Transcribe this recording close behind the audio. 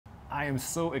I am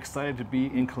so excited to be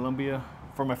in Colombia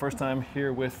for my first time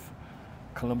here with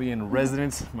Colombian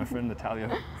residents, my friend Natalia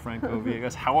Franco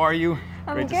Villegas. How are you?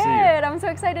 Great to see you. I'm so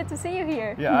excited to see you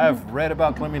here. Yeah, I've read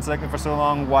about Colombian cycling for so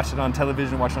long, watched it on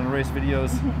television, watched it on race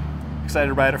videos. Excited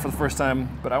to ride it for the first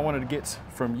time, but I wanted to get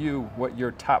from you what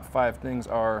your top 5 things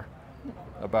are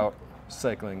about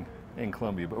cycling in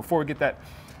Colombia. But before we get that,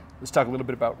 let's talk a little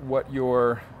bit about what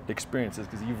your experience is,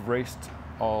 because you've raced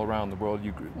all around the world.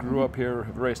 You grew up here,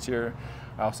 have raced here.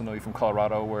 I also know you from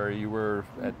Colorado, where you were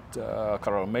at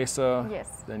Colorado Mesa,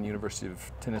 yes. Then University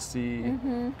of Tennessee,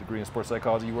 degree in sports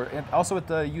psychology. You were also at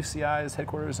the UCI's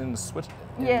headquarters in Switzerland.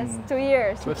 Yes, 2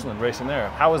 years. Switzerland, racing there.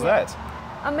 How was that?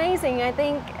 Amazing. I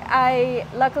think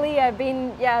luckily I've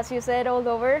been, as you said, all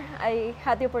over. I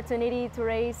had the opportunity to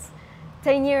race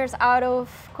 10 years out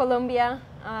of Colombia,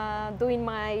 doing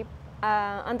my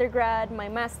undergrad, my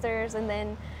master's, and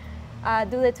then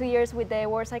do the 2 years with the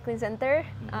World Cycling Center.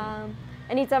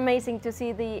 And it's amazing to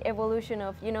see the evolution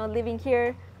of, living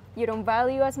here, you don't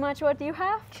value as much what you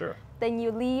have. Sure. Then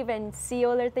you leave and see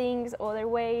other things, other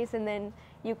ways, and then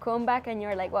you come back and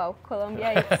you're like, wow,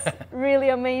 Colombia, it's really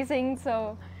amazing.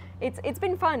 So it's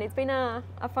been fun. It's been a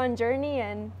fun journey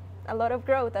and a lot of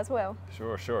growth as well.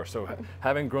 Sure, sure. So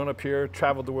having grown up here,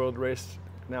 traveled the world, raced,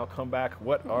 now come back,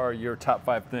 what are your top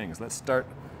 5 things? Let's start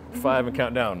 5 and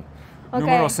count down. Okay.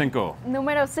 Número 5.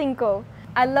 Número 5.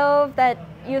 I love that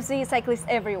you see cyclists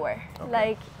everywhere. Okay.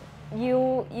 Like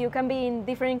you can be in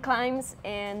different climes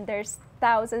and there's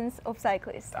thousands of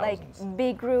cyclists. Thousands. Like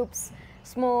big groups,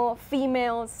 small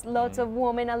females, lots of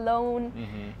women alone.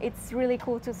 It's really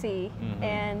cool to see.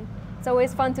 And it's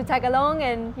always fun to tag along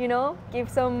and, give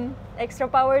some extra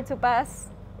power to pass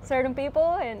certain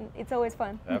people, and it's always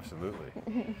fun. Absolutely.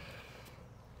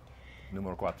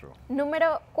 Número 4.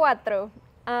 Número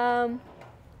 4.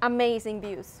 Amazing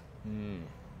views.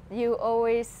 You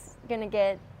always gonna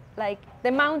get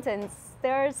the mountains.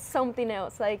 There's something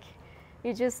else.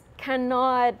 You just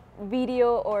cannot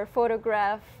video or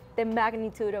photograph the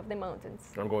magnitude of the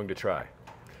mountains. I'm going to try.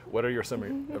 What are some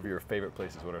of your favorite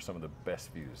places? What are some of the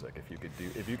best views?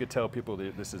 If you could tell people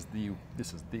that this is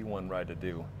the one ride to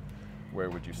do, where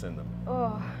would you send them?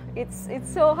 Oh, it's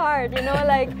so hard,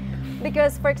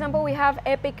 because for example we have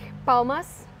Epic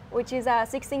Palmas, which is a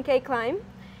 16K climb,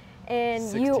 and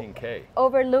 16K. You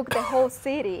overlook the whole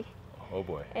city. Oh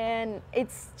boy. And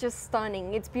it's just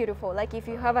stunning. It's beautiful. If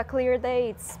you have a clear day,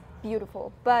 it's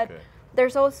beautiful. But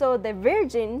there's also the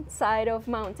virgin side of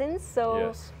mountains. So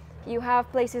yes. You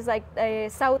have places like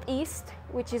Southeast,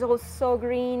 which is also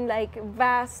green,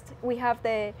 vast. We have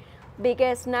the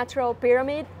biggest natural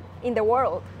pyramid in the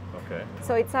world. Okay.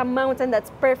 So it's a mountain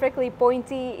that's perfectly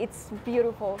pointy. It's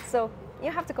beautiful. So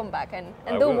you have to come back and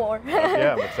do more.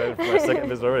 Yeah, I'm excited for my second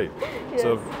visit already. Yes.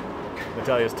 So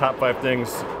Natalia's top 5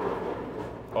 things,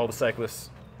 all the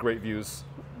cyclists, great views.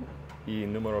 Y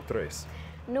número 3.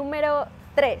 Número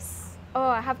 3. Oh,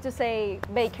 I have to say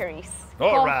bakeries.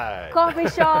 All right. Coffee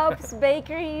shops,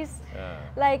 bakeries.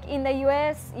 Yeah. In the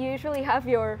US, you usually have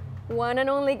your one and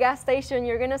only gas station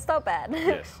you're gonna stop at.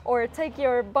 Yes. Or take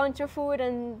your bunch of food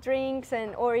and drinks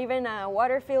or even a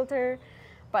water filter.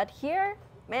 But here,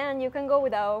 man, you can go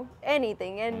without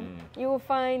anything and you will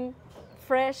find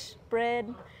fresh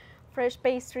bread, fresh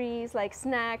pastries,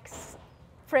 snacks,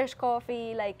 fresh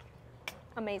coffee,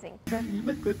 amazing.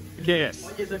 Yes.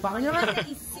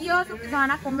 Delicioso que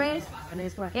van a comer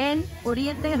en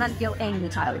Oriente Medio en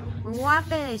Italia.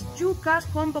 Waffles, chucas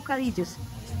con bocadillos.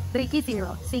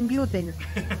 Riquísimo, sin gluten.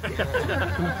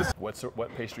 What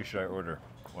pastry should I order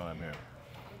while I'm here?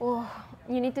 Oh,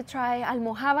 you need to try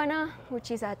almojábana,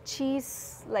 which is a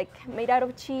cheese, made out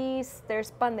of cheese.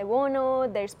 There's pan de bono,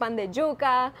 there's pan de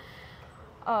yuca.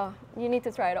 Oh, you need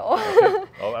to try it all. Okay.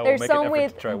 I There's will make some an effort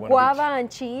with to try one guava and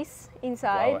cheese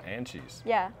inside. Guava and cheese.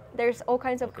 Yeah, there's all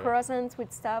kinds of croissants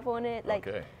with stuff on it.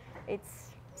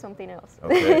 It's something else.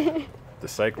 Okay. The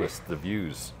cyclists, the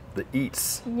views, the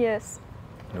eats. Yes.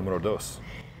 Número 2.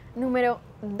 Número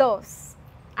 2.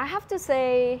 I have to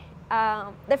say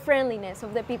the friendliness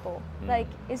of the people.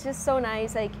 It's just so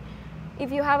nice.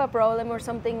 If you have a problem or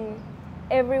something,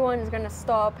 everyone is gonna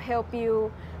stop, help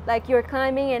you. You're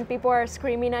climbing and people are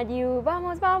screaming at you,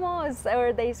 vamos, vamos,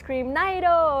 or they scream,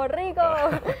 Nairo,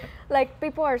 Rigo.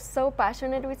 People are so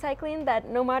passionate with cycling that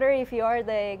no matter if you are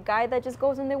the guy that just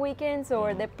goes on the weekends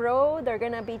or the pro, they're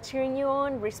gonna be cheering you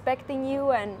on, respecting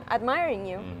you and admiring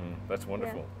you. That's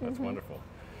wonderful. Yeah. That's wonderful.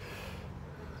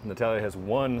 Natalia has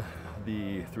won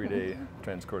the 3-day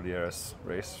Transcordilleras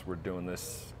race. We're doing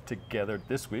this together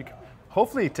this week.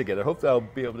 Hopefully together. Hopefully I'll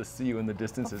be able to see you in the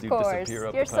distance as you disappear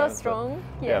up You're the so planet. strong.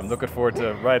 Yes. Yeah, I'm looking forward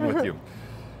to riding with you.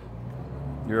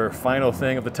 your final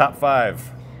thing of the top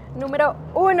 5. Número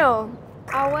uno,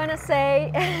 I want to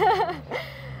say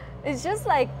it's just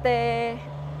like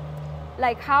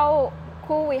how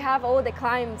cool we have all the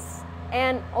climbs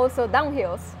and also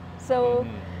downhills. So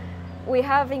we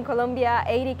have in Colombia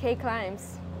 80K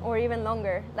climbs or even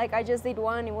longer. Like I just did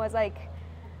one, it was like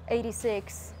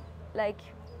 86, like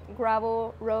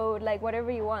gravel road, like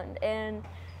whatever you want. And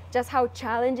just how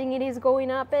challenging it is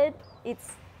going up it,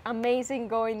 it's amazing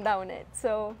going down it.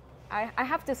 So I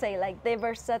have to say, like the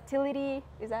versatility,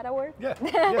 is that a word? Yeah,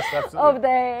 yes,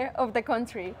 absolutely. of the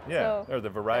country. Yeah, so or the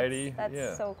variety.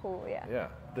 That's so cool, yeah. Yeah,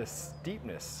 the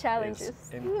steepness Challenges.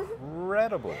 is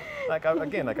incredible. Like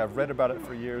I've read about it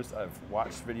for years. I've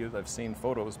watched videos, I've seen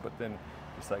photos, but then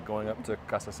just like going up to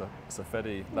Casa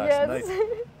Safety last night,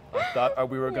 I thought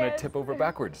we were going to tip over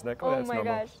backwards. Like, oh that's my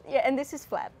normal. gosh. Yeah, and this is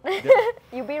flat. Yeah.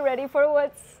 You be ready for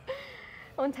what's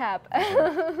on tap.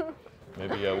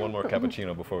 Maybe one more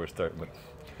cappuccino before we start. But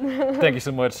thank you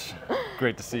so much.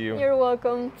 Great to see you. You're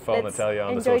welcome. Follow Let's Natalia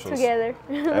on the enjoy socials. together.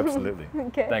 Absolutely.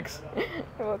 Okay. Thanks.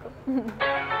 You're welcome.